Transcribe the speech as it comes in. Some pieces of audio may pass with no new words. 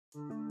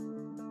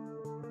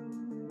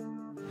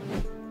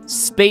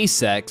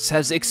SpaceX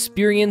has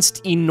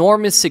experienced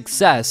enormous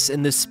success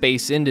in the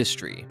space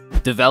industry,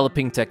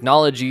 developing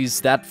technologies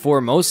that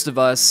for most of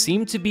us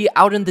seem to be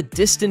out in the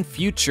distant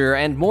future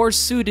and more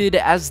suited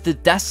as the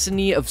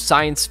destiny of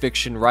science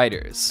fiction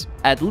writers,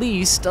 at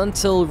least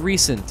until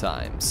recent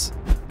times.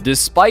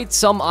 Despite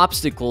some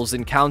obstacles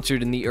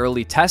encountered in the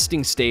early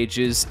testing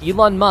stages,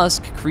 Elon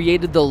Musk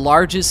created the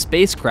largest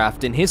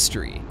spacecraft in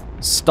history,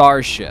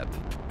 Starship.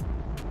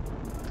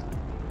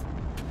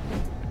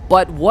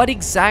 But what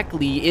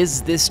exactly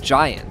is this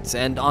giant,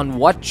 and on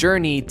what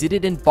journey did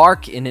it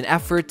embark in an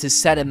effort to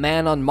set a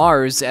man on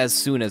Mars as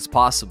soon as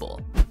possible?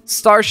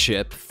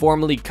 Starship,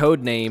 formerly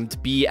codenamed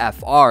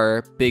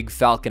BFR, Big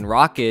Falcon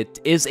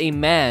Rocket, is a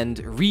manned,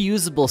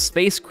 reusable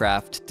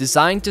spacecraft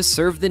designed to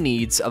serve the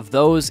needs of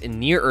those in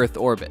near-Earth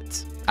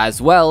orbit,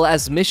 as well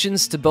as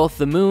missions to both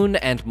the Moon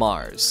and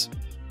Mars.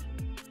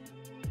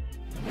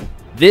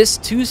 This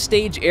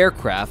two-stage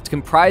aircraft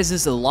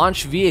comprises a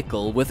launch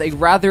vehicle with a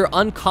rather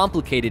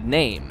uncomplicated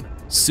name,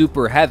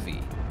 Super Heavy,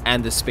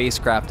 and the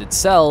spacecraft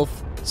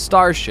itself,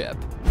 Starship.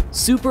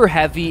 Super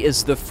Heavy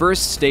is the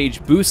first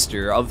stage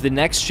booster of the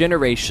next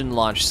generation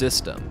launch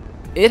system.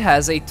 It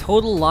has a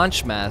total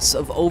launch mass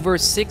of over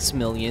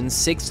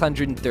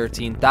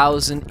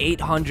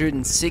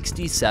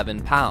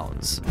 6,613,867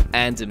 pounds,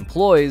 and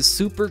employs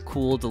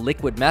supercooled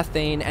liquid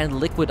methane and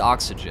liquid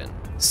oxygen,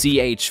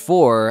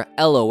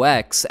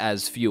 CH4-LOX,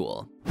 as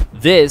fuel.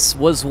 This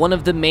was one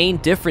of the main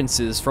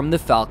differences from the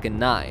Falcon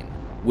 9,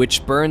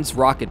 which burns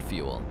rocket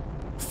fuel.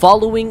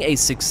 Following a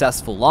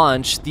successful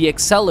launch, the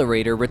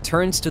accelerator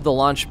returns to the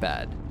launch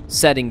pad,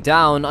 setting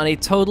down on a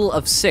total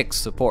of 6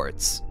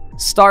 supports.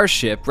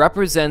 Starship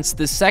represents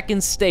the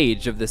second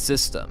stage of the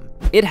system.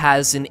 It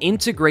has an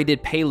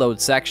integrated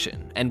payload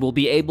section and will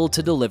be able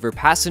to deliver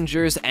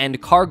passengers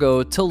and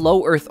cargo to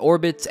low Earth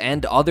orbit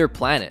and other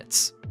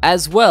planets,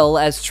 as well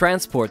as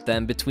transport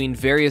them between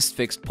various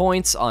fixed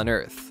points on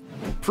Earth.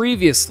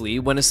 Previously,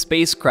 when a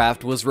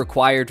spacecraft was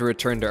required to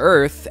return to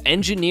Earth,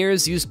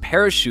 engineers used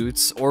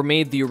parachutes or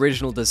made the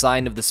original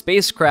design of the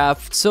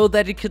spacecraft so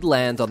that it could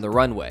land on the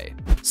runway.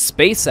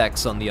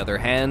 SpaceX, on the other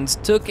hand,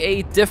 took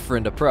a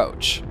different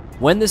approach.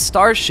 When the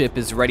Starship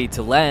is ready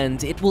to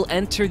land, it will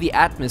enter the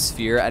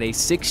atmosphere at a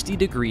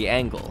 60-degree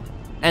angle,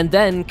 and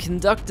then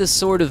conduct a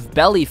sort of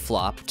belly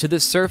flop to the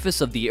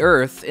surface of the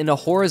Earth in a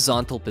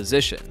horizontal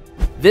position.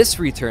 This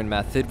return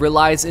method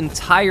relies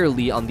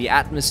entirely on the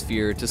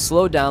atmosphere to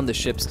slow down the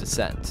ship's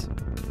descent.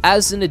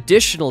 As an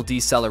additional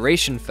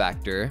deceleration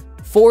factor,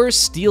 4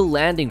 steel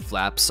landing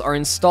flaps are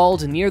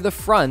installed near the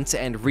front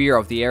and rear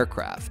of the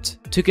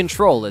aircraft to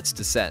control its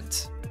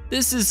descent.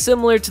 This is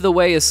similar to the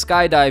way a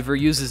skydiver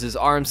uses his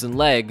arms and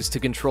legs to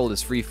control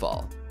his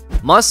freefall.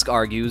 Musk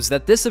argues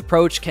that this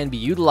approach can be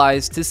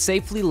utilized to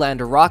safely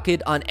land a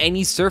rocket on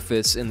any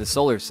surface in the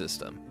solar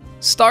system.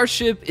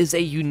 Starship is a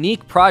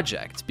unique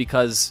project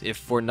because, if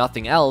for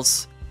nothing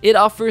else, it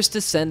offers to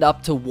send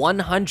up to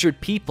 100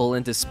 people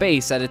into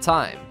space at a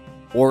time,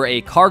 or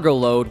a cargo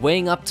load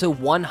weighing up to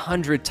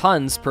 100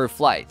 tons per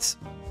flight.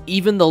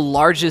 Even the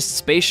largest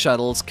space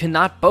shuttles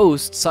cannot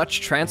boast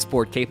such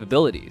transport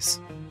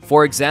capabilities.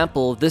 For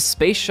example, this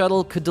space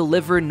shuttle could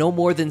deliver no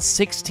more than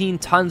 16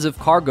 tons of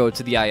cargo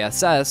to the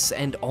ISS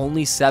and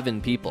only 7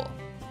 people.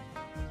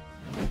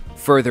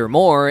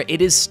 Furthermore,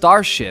 it is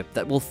Starship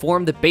that will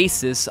form the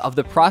basis of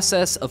the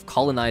process of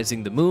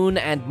colonizing the Moon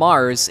and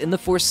Mars in the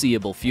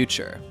foreseeable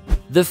future.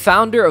 The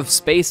founder of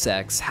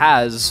SpaceX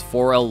has,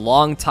 for a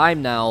long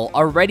time now,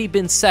 already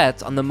been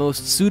set on the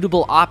most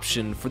suitable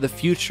option for the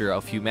future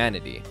of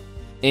humanity.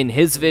 In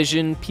his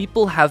vision,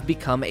 people have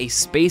become a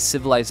space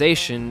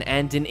civilization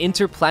and an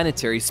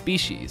interplanetary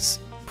species,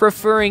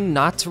 preferring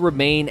not to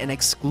remain an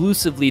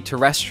exclusively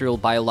terrestrial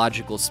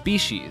biological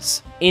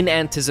species in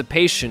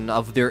anticipation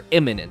of their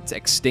imminent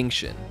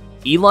extinction.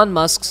 Elon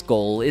Musk's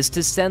goal is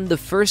to send the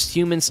first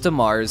humans to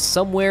Mars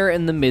somewhere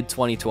in the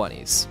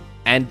mid-2020s,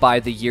 and by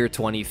the year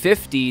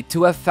 2050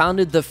 to have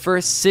founded the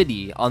first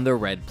city on the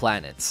Red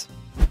Planet.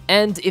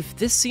 And if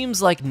this seems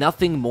like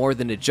nothing more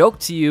than a joke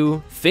to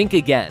you, think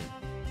again.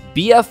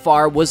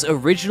 BFR was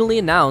originally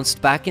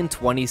announced back in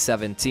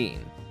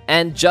 2017.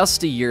 And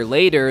just a year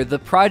later, the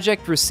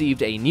project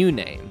received a new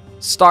name,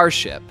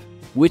 Starship,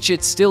 which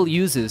it still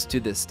uses to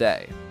this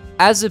day.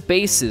 As a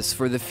basis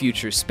for the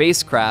future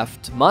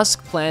spacecraft,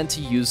 Musk planned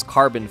to use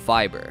carbon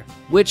fiber,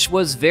 which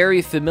was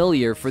very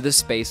familiar for the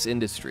space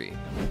industry.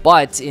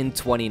 But in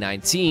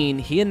 2019,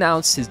 he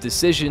announced his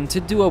decision to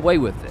do away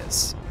with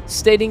this,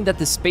 stating that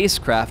the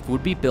spacecraft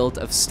would be built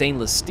of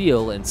stainless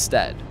steel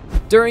instead.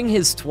 During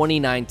his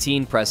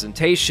 2019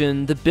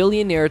 presentation, the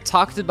billionaire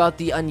talked about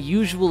the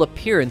unusual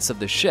appearance of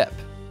the ship,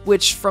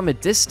 which from a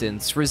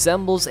distance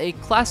resembles a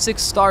classic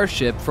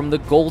starship from the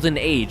golden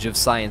age of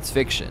science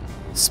fiction,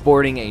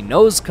 sporting a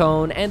nose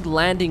cone and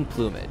landing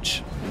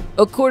plumage.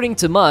 According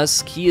to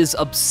Musk, he is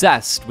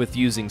obsessed with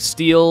using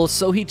steel,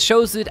 so he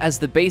chose it as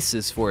the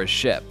basis for his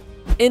ship.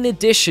 In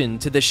addition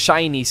to the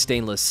shiny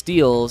stainless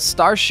steel,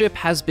 Starship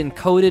has been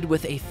coated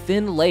with a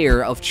thin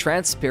layer of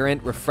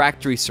transparent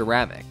refractory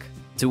ceramic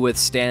to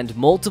withstand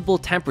multiple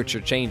temperature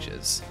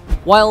changes.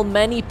 While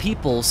many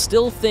people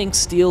still think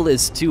steel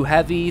is too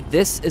heavy,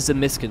 this is a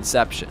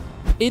misconception.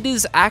 It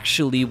is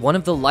actually one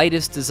of the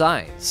lightest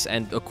designs,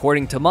 and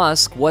according to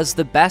Musk, was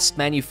the best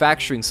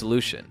manufacturing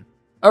solution.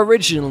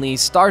 Originally,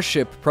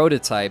 Starship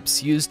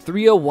prototypes used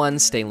 301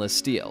 stainless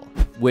steel,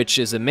 which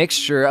is a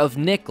mixture of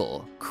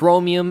nickel,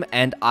 chromium,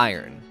 and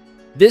iron.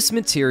 This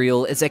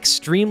material is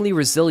extremely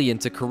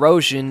resilient to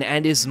corrosion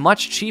and is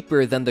much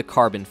cheaper than the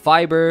carbon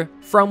fiber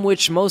from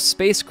which most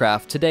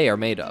spacecraft today are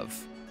made of.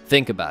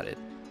 Think about it.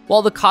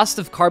 While the cost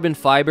of carbon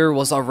fiber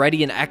was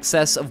already in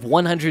excess of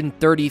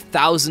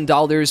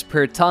 $130,000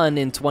 per ton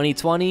in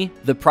 2020,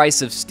 the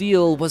price of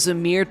steel was a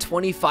mere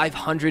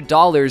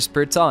 $2,500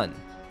 per ton.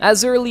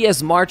 As early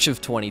as March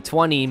of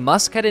 2020,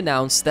 Musk had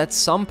announced that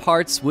some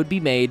parts would be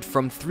made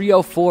from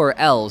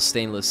 304L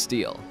stainless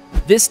steel.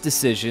 This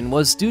decision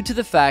was due to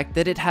the fact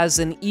that it has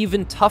an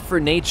even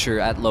tougher nature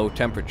at low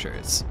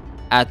temperatures.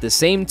 At the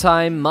same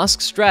time,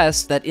 Musk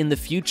stressed that in the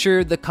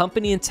future, the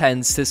company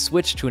intends to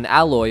switch to an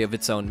alloy of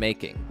its own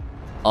making.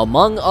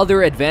 Among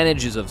other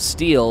advantages of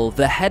steel,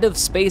 the head of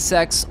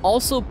SpaceX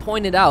also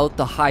pointed out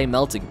the high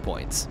melting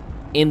point.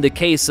 In the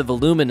case of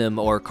aluminum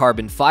or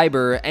carbon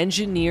fiber,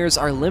 engineers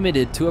are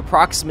limited to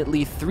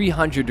approximately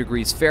 300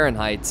 degrees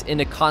Fahrenheit in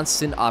a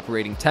constant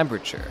operating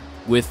temperature,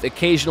 with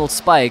occasional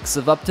spikes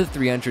of up to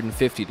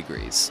 350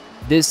 degrees.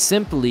 This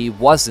simply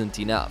wasn't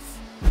enough.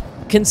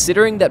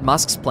 Considering that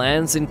Musk's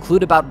plans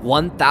include about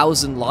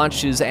 1,000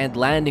 launches and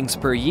landings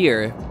per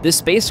year, the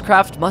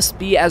spacecraft must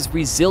be as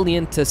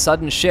resilient to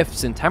sudden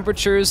shifts in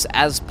temperatures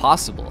as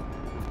possible.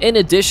 In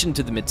addition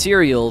to the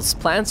materials,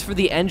 plans for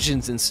the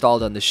engines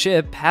installed on the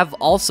ship have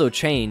also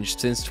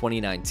changed since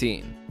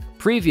 2019.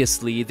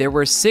 Previously, there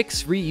were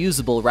 6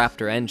 reusable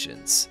Raptor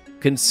engines,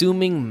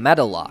 consuming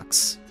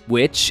metalox,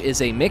 which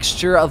is a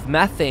mixture of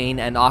methane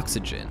and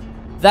oxygen.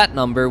 That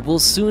number will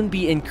soon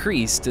be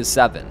increased to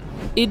 7.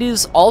 It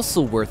is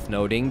also worth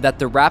noting that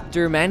the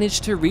Raptor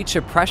managed to reach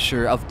a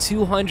pressure of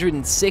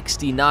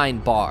 269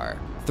 bar,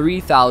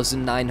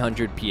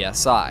 3,900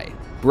 psi,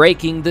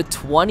 breaking the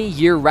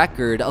 20-year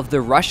record of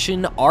the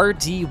Russian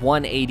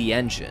RD-180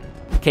 engine,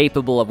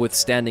 capable of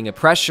withstanding a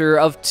pressure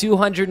of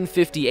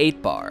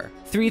 258 bar,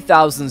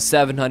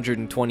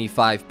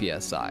 3,725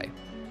 psi.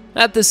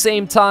 At the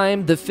same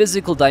time, the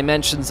physical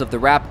dimensions of the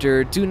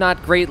Raptor do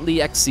not greatly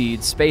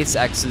exceed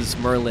SpaceX's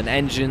Merlin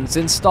engines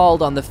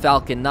installed on the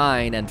Falcon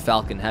 9 and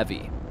Falcon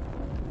Heavy.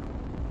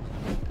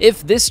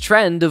 If this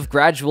trend of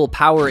gradual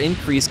power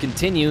increase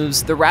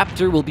continues, the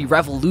Raptor will be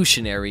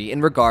revolutionary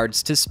in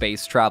regards to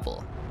space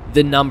travel.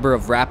 The number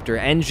of Raptor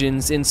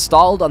engines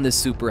installed on the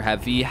Super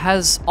Heavy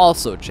has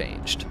also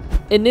changed.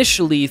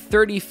 Initially,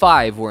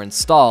 35 were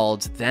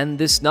installed, then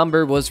this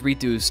number was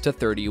reduced to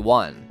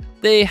 31.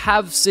 They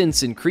have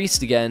since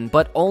increased again,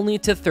 but only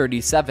to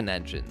 37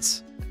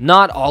 engines.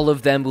 Not all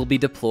of them will be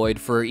deployed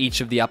for each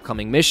of the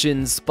upcoming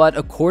missions, but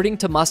according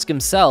to Musk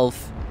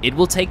himself, it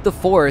will take the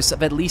force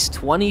of at least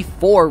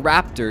 24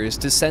 Raptors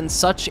to send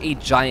such a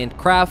giant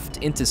craft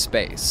into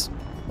space.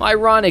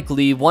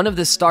 Ironically, one of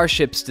the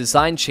Starship's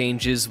design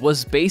changes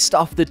was based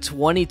off the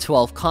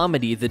 2012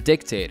 comedy The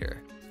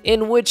Dictator,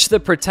 in which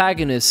the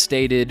protagonist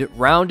stated,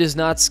 "Round is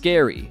not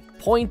scary,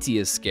 pointy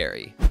is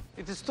scary."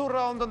 It is too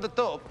round on the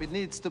top, it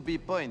needs to be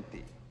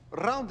pointy.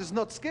 Round is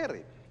not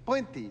scary,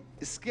 pointy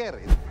is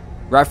scary.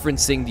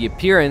 Referencing the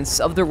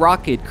appearance of the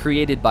rocket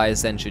created by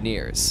his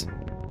engineers.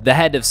 The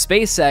head of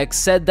SpaceX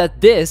said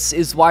that this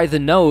is why the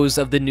nose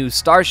of the new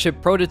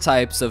Starship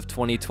prototypes of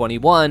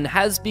 2021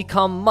 has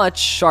become much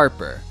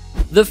sharper.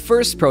 The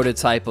first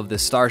prototype of the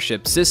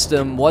Starship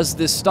system was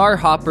the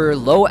Starhopper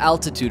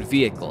low-altitude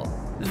vehicle,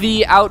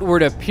 the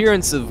outward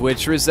appearance of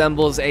which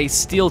resembles a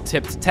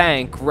steel-tipped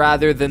tank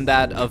rather than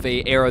that of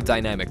an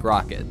aerodynamic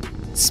rocket.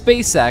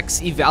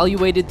 SpaceX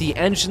evaluated the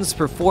engine's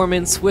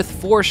performance with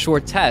 4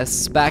 short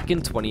tests back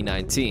in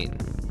 2019.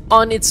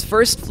 On its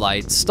first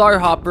flight,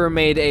 Starhopper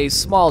made a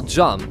small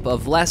jump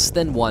of less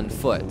than 1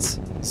 foot,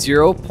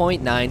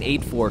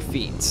 0.984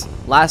 feet,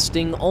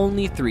 lasting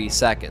only 3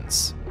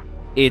 seconds.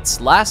 Its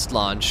last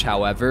launch,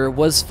 however,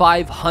 was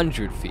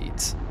 500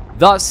 feet.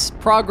 Thus,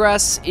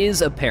 progress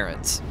is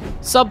apparent.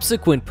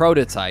 Subsequent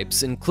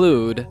prototypes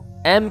include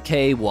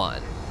Mk1,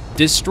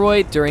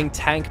 destroyed during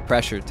tank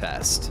pressure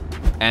test,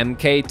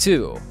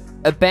 Mk2,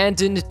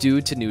 abandoned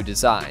due to new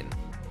design,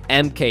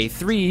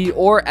 Mk3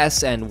 or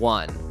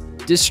SN1,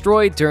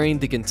 destroyed during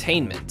the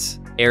containment,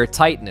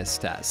 airtightness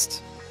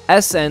test,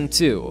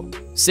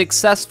 SN2,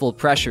 successful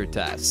pressure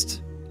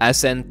test,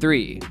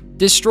 SN3,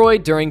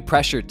 destroyed during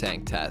pressure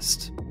tank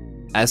test,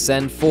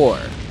 SN4,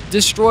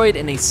 destroyed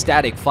in a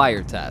static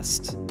fire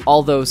test,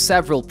 although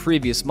several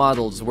previous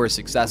models were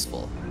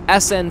successful.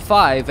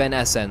 SN5 and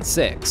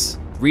SN6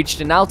 reached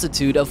an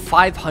altitude of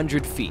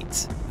 500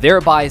 feet,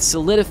 thereby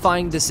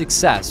solidifying the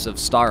success of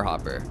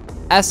Starhopper.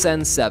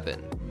 SN7,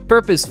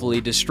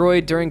 purposefully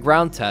destroyed during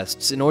ground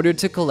tests in order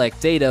to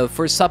collect data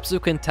for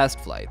subsequent test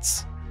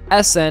flights.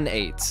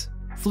 SN8,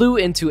 flew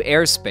into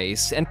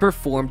airspace and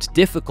performed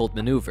difficult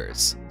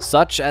maneuvers,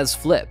 such as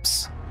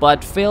flips.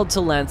 but failed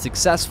to land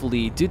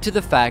successfully due to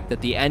the fact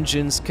that the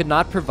engines could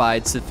not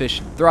provide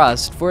sufficient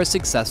thrust for a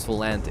successful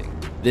landing.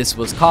 This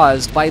was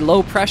caused by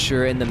low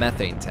pressure in the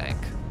methane tank.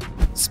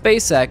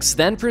 SpaceX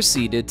then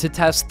proceeded to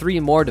test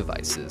 3 more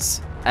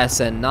devices: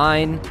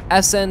 SN9,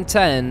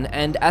 SN10,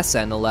 and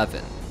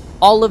SN11.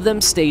 All of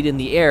them stayed in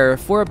the air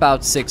for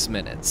about 6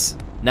 minutes.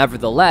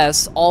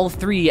 Nevertheless, all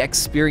 3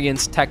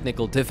 experienced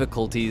technical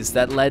difficulties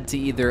that led to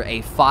either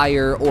a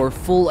fire or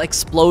full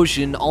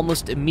explosion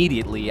almost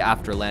immediately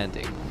after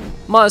landing.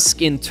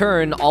 Musk, in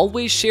turn,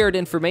 always shared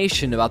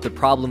information about the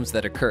problems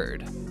that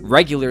occurred,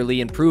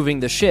 regularly improving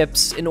the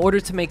ships in order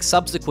to make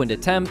subsequent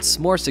attempts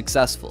more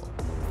successful.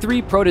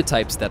 3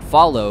 prototypes that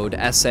followed,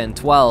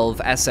 SN12,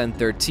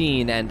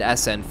 SN13, and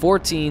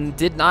SN14,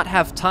 did not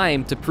have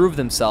time to prove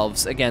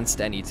themselves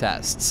against any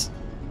tests.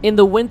 In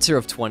the winter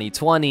of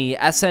 2020,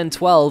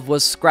 SN12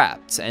 was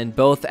scrapped, and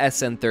both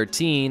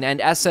SN13 and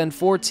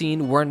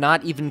SN14 were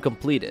not even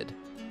completed,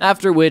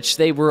 after which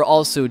they were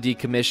also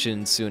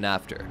decommissioned soon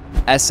after.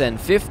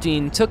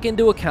 SN15 took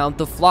into account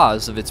the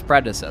flaws of its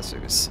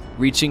predecessors,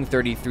 reaching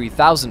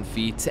 33,000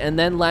 feet and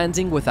then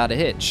landing without a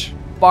hitch,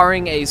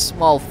 barring a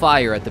small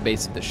fire at the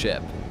base of the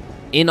ship.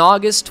 In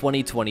August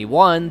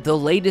 2021, the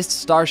latest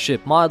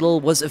Starship model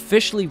was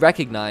officially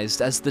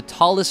recognized as the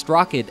tallest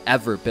rocket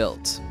ever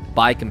built.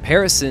 By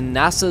comparison,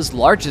 NASA's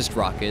largest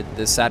rocket,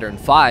 the Saturn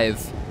V,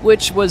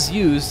 which was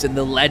used in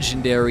the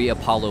legendary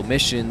Apollo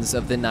missions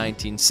of the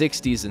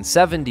 1960s and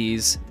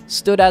 70s,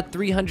 stood at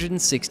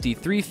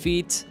 363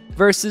 feet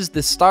versus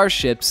the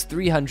Starship's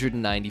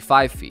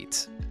 395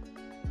 feet.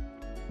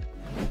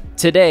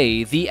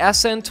 Today, the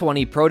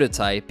SN20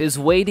 prototype is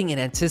waiting in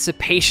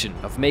anticipation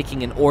of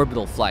making an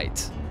orbital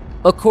flight.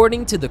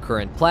 According to the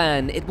current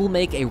plan, it will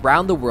make a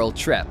round-the-world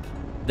trip,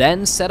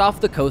 then set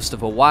off the coast of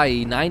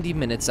Hawaii 90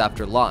 minutes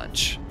after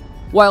launch,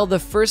 while the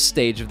first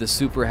stage of the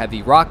Super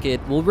Heavy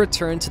rocket will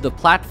return to the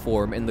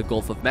platform in the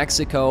Gulf of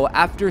Mexico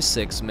after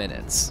 6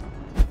 minutes.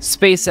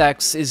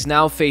 SpaceX is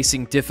now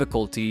facing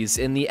difficulties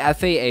in the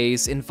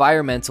FAA's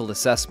environmental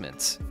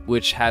assessment,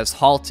 which has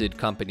halted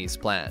company's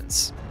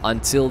plans.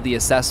 Until the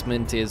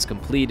assessment is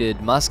completed,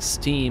 Musk's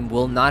team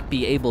will not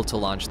be able to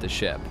launch the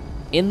ship.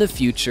 In the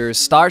future,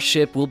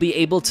 Starship will be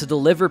able to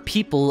deliver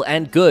people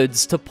and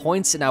goods to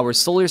points in our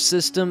solar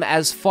system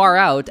as far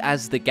out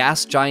as the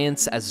gas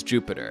giants as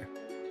Jupiter.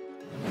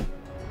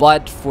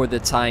 But for the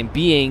time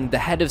being, the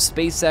head of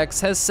SpaceX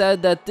has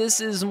said that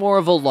this is more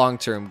of a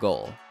long-term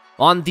goal.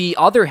 On the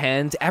other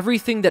hand,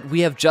 everything that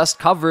we have just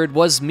covered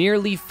was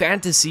merely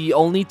fantasy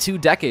only 2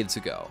 decades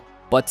ago.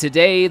 But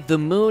today, the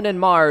Moon and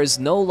Mars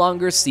no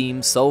longer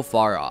seem so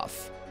far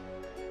off.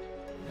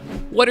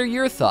 What are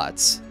your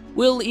thoughts?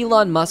 Will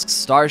Elon Musk's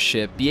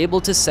Starship be able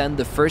to send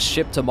the first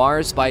ship to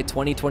Mars by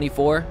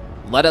 2024?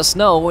 Let us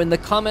know in the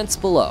comments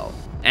below.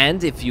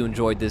 And if you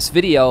enjoyed this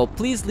video,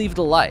 please leave it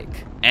a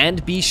like.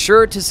 And be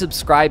sure to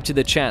subscribe to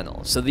the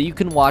channel so that you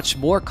can watch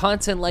more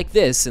content like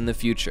this in the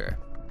future.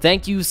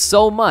 Thank you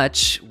so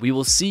much. We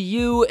will see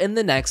you in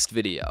the next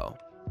video.